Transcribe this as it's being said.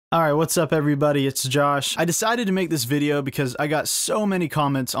Alright, what's up everybody, it's Josh. I decided to make this video because I got so many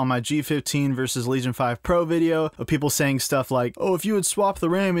comments on my G15 versus Legion 5 Pro video of people saying stuff like, oh, if you had swapped the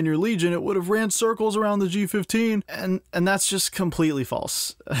RAM in your Legion, it would have ran circles around the G15, and that's just completely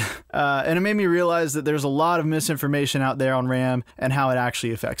false. And it made me realize that there's a lot of misinformation out there on RAM and how it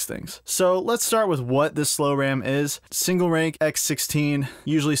actually affects things. So let's start with what this slow RAM is. Single rank X16,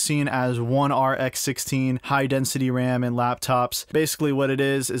 usually seen as 1R X16, high density RAM in laptops. Basically what it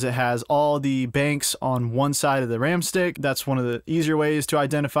is it has all the banks on one side of the RAM stick. That's one of the easier ways to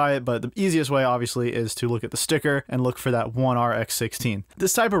identify it, but the easiest way obviously is to look at the sticker and look for that 1R X16.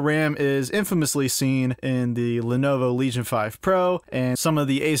 This type of RAM is infamously seen in the Lenovo Legion 5 Pro and some of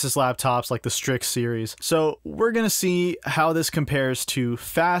the Asus laptops like the Strix series. So we're gonna see how this compares to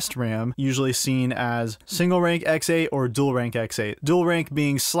fast RAM, usually seen as single rank X8 or dual rank X8. Dual rank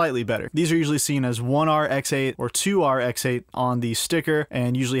being slightly better. These are usually seen as 1R X8 or 2R X8 on the sticker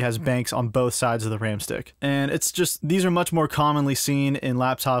and usually has banks on both sides of the RAM stick. And it's just, these are much more commonly seen in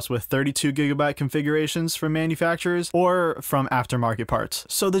laptops with 32GB configurations from manufacturers or from aftermarket parts.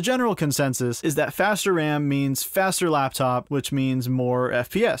 So the general consensus is that faster RAM means faster laptop, which means more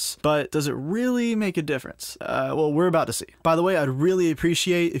FPS. But does it really make a difference? Well, we're about to see. By the way, I'd really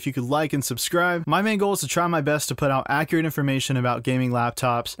appreciate if you could like and subscribe. My main goal is to try my best to put out accurate information about gaming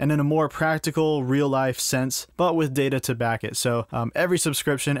laptops and in a more practical, real-life sense, but with data to back it. So every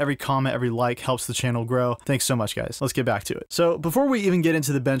subscription, every comment, every like helps the channel grow. Thanks so much, guys. Let's get back to it. So before we even get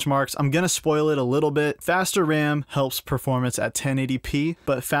into the benchmarks, I'm gonna spoil it a little bit. Faster RAM helps performance at 1080p,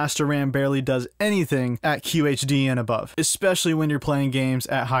 but faster RAM barely does anything at QHD and above, especially when you're playing games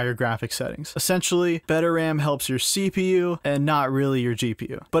at higher graphic settings. Essentially, better RAM helps your CPU and not really your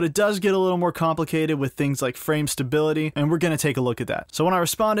GPU. But it does get a little more complicated with things like frame stability, and we're gonna take a look at that. So when I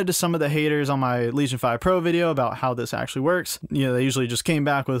responded to some of the haters on my Legion 5 Pro video about how this actually works, you know, they usually just came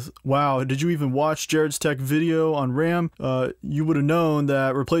back with, wow, did you even watch Jared's Tech video on RAM? You would have known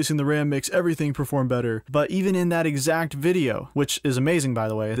that replacing the RAM makes everything perform better. But even in that exact video, which is amazing by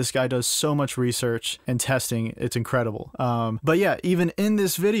the way, this guy does so much research and testing, it's incredible. But yeah, even in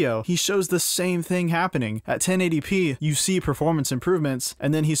this video, he shows the same thing happening. At 1080p, you see performance improvements,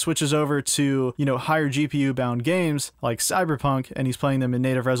 and then he switches over to, you know, higher GPU bound games like Cyberpunk, and he's playing them in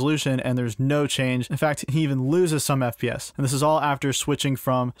native resolution, and there's no change. In fact, he even loses some FPS. And this is all after switching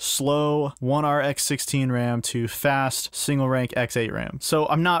from slow 1R X16 RAM to fast single rank X8 RAM. So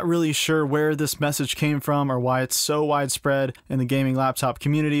I'm not really sure where this message came from or why it's so widespread in the gaming laptop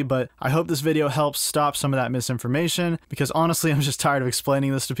community, but I hope this video helps stop some of that misinformation, because honestly, I'm just tired of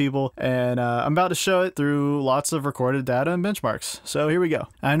explaining this to people, and I'm about to show it through lots of recorded data and benchmarks. So here we go.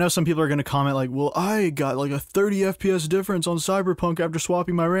 And I know some people are going to comment like, well, I got like a 30 FPS difference on Cyberpunk after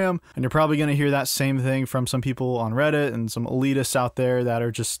swapping my RAM, and you're probably going to hear that same thing from some people on Reddit and some elitists out there that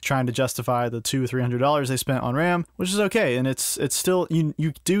are just trying to justify the $200-300 they spent on RAM, which is okay, and it's still,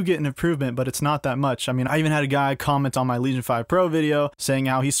 you do get an improvement, but it's not that much. I mean, I even had a guy comment on my Legion 5 Pro video saying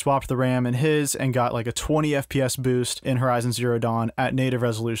how he swapped the RAM in his and got like a 20 FPS boost in Horizon Zero Dawn at native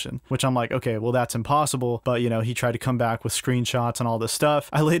resolution, which I'm like, okay, well that's impossible, but you know, he tried to come back with screenshots and all this stuff.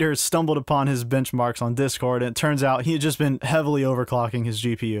 I later stumbled upon his benchmarks on Discord, and it turns out he had just been heavily overclocking his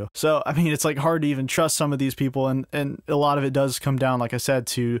GPU. So I mean, it's like hard to even trust some of these people, and a lot of it does come down, like I said,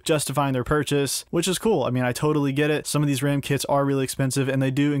 to justifying their purchase, which is cool. I mean, I totally get it. Some of these RAM kits are really expensive and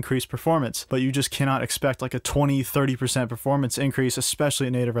they do increase performance, but you just cannot expect like a 20-30% performance increase, especially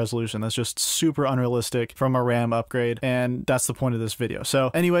at native resolution. That's just super unrealistic from a RAM upgrade, and that's the point of this video.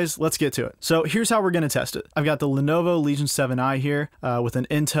 So anyways, let's get to it. So here's how we're going to test it. I've got the Lenovo Legion 7i here with an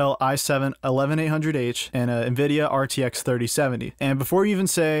Intel i7 11800H and a NVIDIA RTX 3070. And before you even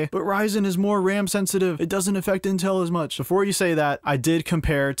say, but Ryzen is more RAM sensitive, it doesn't affect Intel as much. Before you say that, I did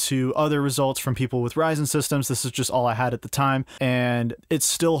compare to other results from people with Ryzen systems. This is just all I had at the time, and it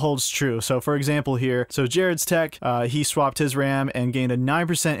still holds true. So for example here, so Jared's Tech, he swapped his RAM and gained a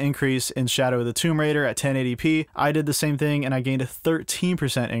 9% increase in Shadow of the Tomb Raider at 1080p. I did the same thing and I gained a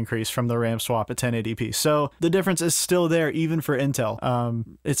 13% increase from the RAM swap at 1080p. So the difference is still there even for Intel.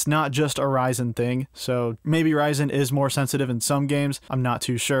 It's not just a Ryzen thing. So maybe Ryzen is more sensitive in some games, I'm not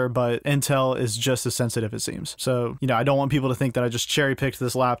too sure, but Intel is just as sensitive, it seems. So, you know, I don't want people to think that I just cherry picked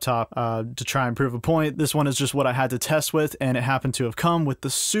this laptop to try and prove a point. This one is just what I had to test with, and it happened to have come with the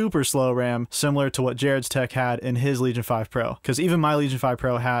super slow RAM, similar to what Jared's Tech had in his Legion 5 Pro. Because even my Legion 5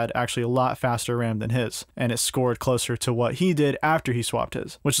 Pro had actually a lot faster RAM than his, and it scored closer to what he did after he swapped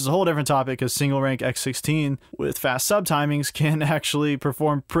his, which is a whole different topic, because single rank X16 with fast sub timings can actually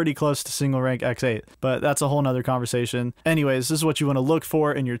perform pretty close to single rank X8, but that's a whole nother conversation. Anyways, this is what you want to look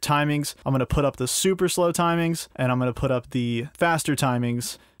for in your timings. I'm going to put up the super slow timings, and I'm going to put up the faster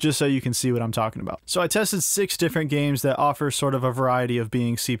timings just so you can see what I'm talking about. So I tested 6 different games that offer sort of a variety of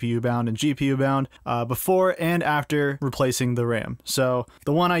being CPU bound and GPU bound before and after replacing the RAM. So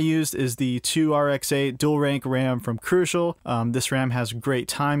the one I used is the 2RX8 dual rank RAM from Crucial. This RAM has great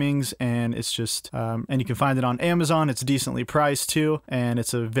timings, and it's just, and you can find it on Amazon. It's decently priced too, and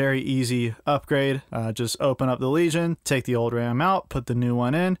it's a very easy upgrade. Just open up the Legion, take the old RAM out, put the new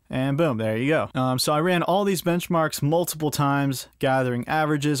one in, and boom, there you go. So I ran all these benchmarks multiple times, gathering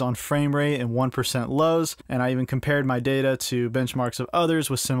averages on frame rate and 1% lows, and I even compared my data to benchmarks of others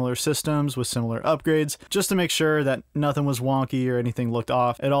with similar systems, with similar upgrades, just to make sure that nothing was wonky or anything looked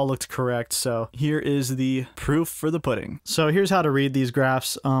off. It all looked correct. So here is the proof for the pudding. So here's how to read these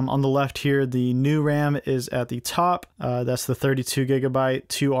graphs. On the left here, the new RAM is at the top. That's the 32 gigabyte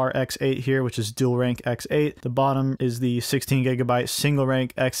 2RX8 here, which is dual rank X8. The bottom is the 16 gigabyte single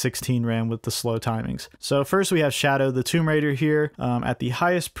rank X16 RAM with the slow timings. So first we have Shadow the Tomb Raider here at the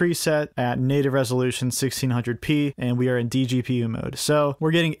highest preset at native resolution 1600p, and we are in DGPU mode. So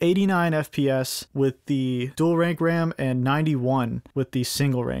we're getting 89 FPS with the dual rank RAM and 91 with the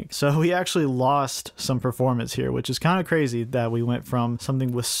single rank. So we actually lost some performance here, which is kind of crazy that we went from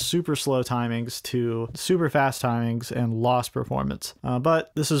something with super slow timings to super fast timings and lost performance.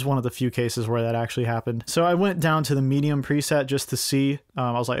 But this is one of the few cases where that actually happened. So I went down to the medium preset just to see.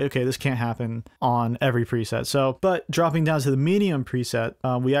 I was like, okay, this can't happen on every preset. So, but dropping down to the medium preset,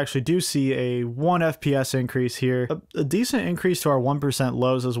 we actually do see a 1 FPS increase here, a decent increase to our 1%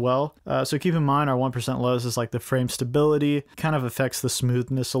 lows as well. So keep in mind our 1% lows is like the frame stability, kind of affects the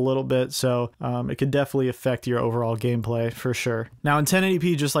smoothness a little bit. So it could definitely affect your overall gameplay for sure. Now in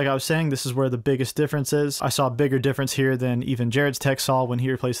 1080p, just like I was saying, this is where the biggest difference is. I saw a bigger difference here than even Jared's tech saw when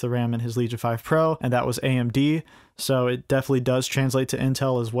he replaced the RAM in his Legion 5 Pro, and that was AMD. So it definitely does translate to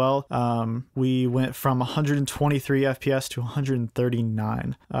Intel as well. We went from 123 FPS to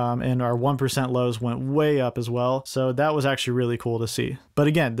 139, and our 1% lows went way up as well. So that was actually really cool to see. But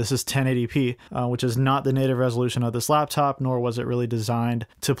again, this is 1080p, which is not the native resolution of this laptop, nor was it really designed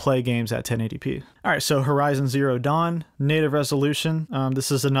to play games at 1080p. All right, so Horizon Zero Dawn, native resolution.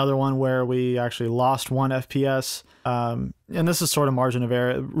 This is another one where we actually lost 1 FPS. And this is sort of margin of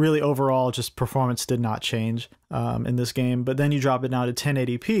error. Really, overall, just performance did not change in this game. But then you drop it down to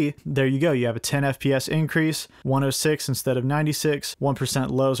 1080p. There you go. You have a 10 FPS increase, 106 instead of 96.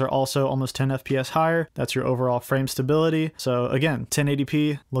 1% lows are also almost 10 FPS higher. That's your overall frame stability. So again,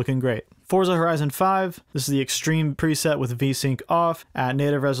 1080p looking great. Forza Horizon 5, this is the extreme preset with VSync off. At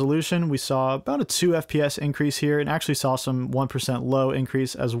native resolution, we saw about a 2 FPS increase here, and actually saw some 1% low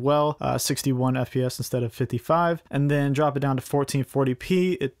increase as well, 61 FPS instead of 55. And then drop it down to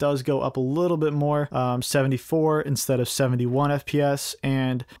 1440p, it does go up a little bit more, 74 instead of 71 FPS,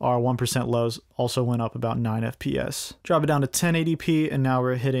 and our 1% lows also went up about 9 FPS. Drop it down to 1080p, and now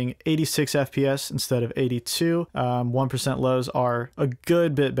we're hitting 86 FPS instead of 82. 1% lows are a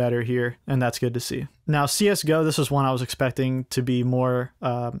good bit better here, and that's good to see. Now CSGO, this is one I was expecting to be more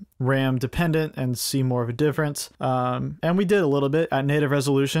RAM dependent and see more of a difference. And we did a little bit. At native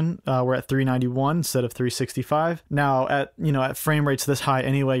resolution, we're at 391 instead of 365. Now at frame rates this high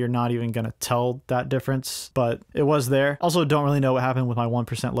anyway, you're not even gonna tell that difference, but it was there. Also don't really know what happened with my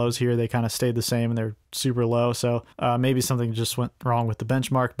 1% lows here. They kind of stayed the same and they're super low. So maybe something just went wrong with the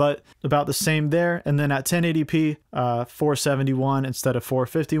benchmark, but about the same there. And then at 1080p, 471 instead of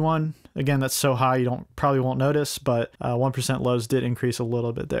 451. Again, that's so high you probably won't notice, but 1% lows did increase a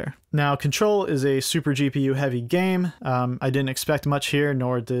little bit there. Now, Control is a super GPU heavy game. I didn't expect much here,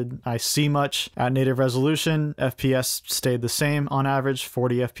 nor did I see much. At native resolution, FPS stayed the same on average,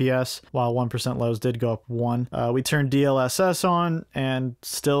 40 FPS, while 1% lows did go up 1. We turned DLSS on, and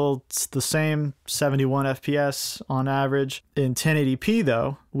still it's the same, 71 FPS on average. In 1080p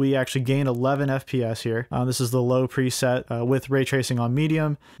though, we actually gained 11 FPS here. This is the low preset with ray tracing on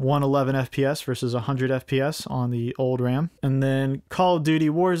medium, 111 FPS versus 100 FPS on the old RAM. And then Call of Duty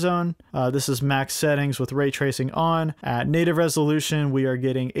Warzone, this is max settings with ray tracing on. At native resolution, we are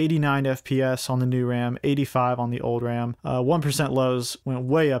getting 89 FPS on the new RAM, 85 on the old RAM. 1% lows went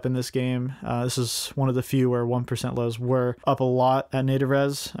way up in this game. This is one of the few where 1% lows were up a lot at native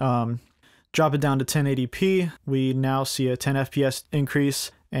res. Drop it down to 1080p, we now see a 10 FPS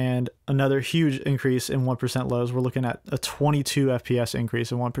increase and another huge increase in 1% lows. We're looking at a 22 FPS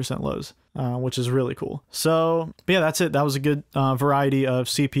increase in 1% lows, which is really cool. So yeah, that's it. That was a good variety of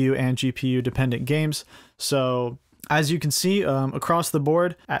CPU and GPU dependent games. So As you can see, across the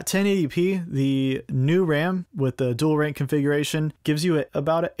board at 1080p, the new RAM with the dual rank configuration gives you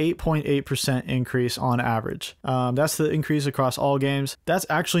about an 8.8% increase on average. That's the increase across all games. That's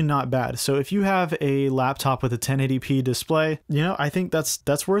actually not bad. So if you have a laptop with a 1080p display, you know, I think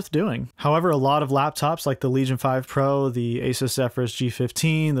that's worth doing. However, a lot of laptops like the Legion 5 Pro, the Asus Zephyrus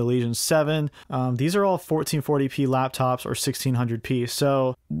G15, the Legion 7, these are all 1440p laptops or 1600p.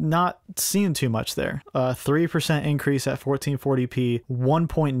 So not seeing too much there. 3% increase at 1440p,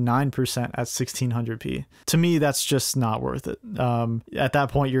 1.9% at 1600p. To me, that's just not worth it. At that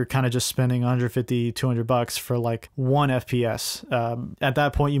point, you're kind of just spending 150, 200 bucks for like 1 FPS. At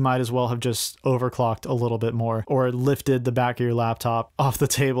that point, you might as well have just overclocked a little bit more or lifted the back of your laptop off the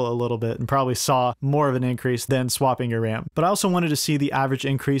table a little bit and probably saw more of an increase than swapping your RAM. But I also wanted to see the average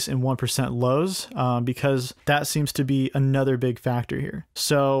increase in 1% lows because that seems to be another big factor here.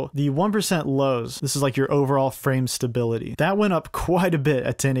 So the 1% lows, this is like your overall frame stability. That went up quite a bit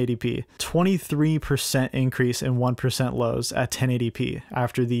at 1080p. 23% increase in 1% lows at 1080p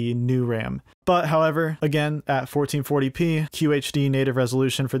after the new RAM. But however, again, at 1440p, QHD native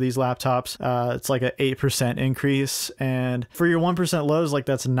resolution for these laptops, it's like an 8% increase. And for your 1% lows, like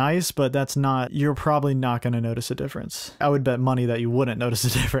that's nice, but that's not, you're probably not going to notice a difference. I would bet money that you wouldn't notice a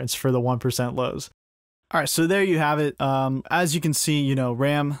difference for the 1% lows. All right, so there you have it. As you can see, you know,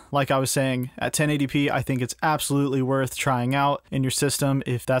 RAM, like I was saying, at 1080p, I think it's absolutely worth trying out in your system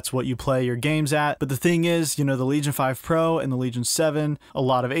if that's what you play your games at. But the thing is, you know, the Legion 5 Pro and the Legion 7, a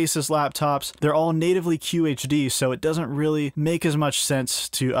lot of Asus laptops, they're all natively QHD, so it doesn't really make as much sense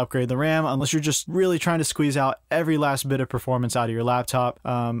to upgrade the RAM unless you're just really trying to squeeze out every last bit of performance out of your laptop.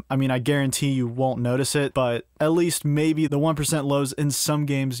 I mean, I guarantee you won't notice it, but at least maybe the 1% lows in some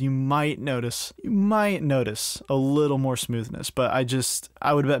games you might notice. You might notice a little more smoothness, but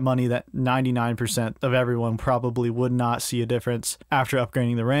I would bet money that 99% of everyone probably would not see a difference after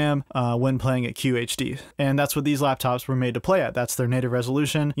upgrading the RAM when playing at QHD. And that's what these laptops were made to play at. That's their native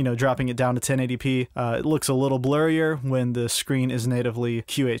resolution. You know, dropping it down to 1080p, it looks a little blurrier when the screen is natively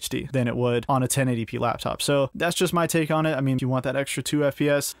QHD than it would on a 1080p laptop. So that's just my take on it. I mean, if you want that extra 2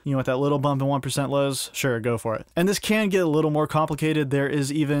 FPS, you want that little bump in 1% lows, sure, go for it. And this can get a little more complicated. There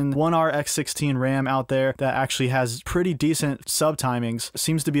is even 1RX16 RAM out there that actually has pretty decent sub timings.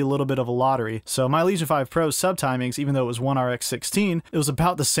 Seems to be a little bit of a lottery. So my Legion 5 Pro sub timings, even though it was 1RX16, it was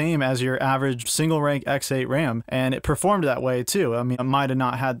about the same as your average single rank X8 RAM, and it performed that way too. I mean, it might have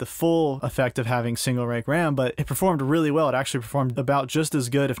not had the full effect of having single rank RAM, but it performed really well. It actually performed about just as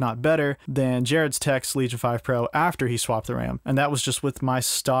good, if not better, than Jared's Tech's Legion 5 Pro after he swapped the RAM. And that was just with my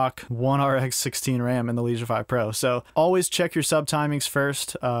stock 1RX16 RAM in the Legion 5 Pro. So always check your sub timings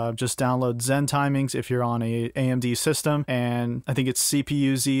first. Just download Zen timings if you're on a AMD system, and I think it's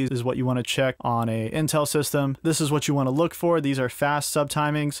CPU-Z is what you want to check on a Intel system. This is what you want to look for. These are fast sub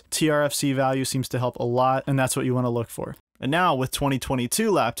timings. TRFC value seems to help a lot, and that's what you want to look for. And now with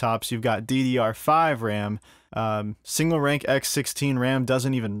 2022 laptops, you've got DDR5 RAM. Single rank X16 RAM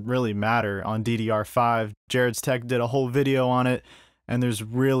doesn't even really matter on DDR5. Jared's Tech did a whole video on it, and there's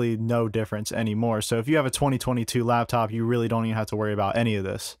really no difference anymore. So if you have a 2022 laptop, you really don't even have to worry about any of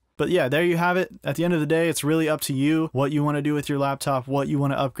this. But yeah, there you have it. At the end of the day, it's really up to you what you want to do with your laptop, what you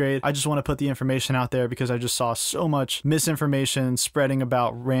want to upgrade. I just want to put the information out there because I just saw so much misinformation spreading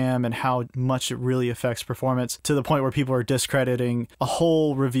about RAM and how much it really affects performance, to the point where people are discrediting a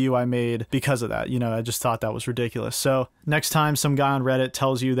whole review I made because of that. You know, I just thought that was ridiculous. So next time some guy on Reddit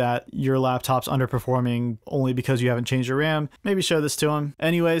tells you that your laptop's underperforming only because you haven't changed your RAM, maybe show this to him.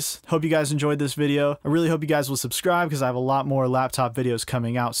 Anyways, hope you guys enjoyed this video. I really hope you guys will subscribe because I have a lot more laptop videos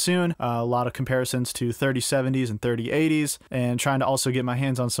coming out soon. A lot of comparisons to 3070s and 3080s, and trying to also get my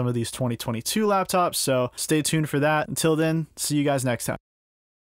hands on some of these 2022 laptops. So stay tuned for that. Until then, see you guys next time.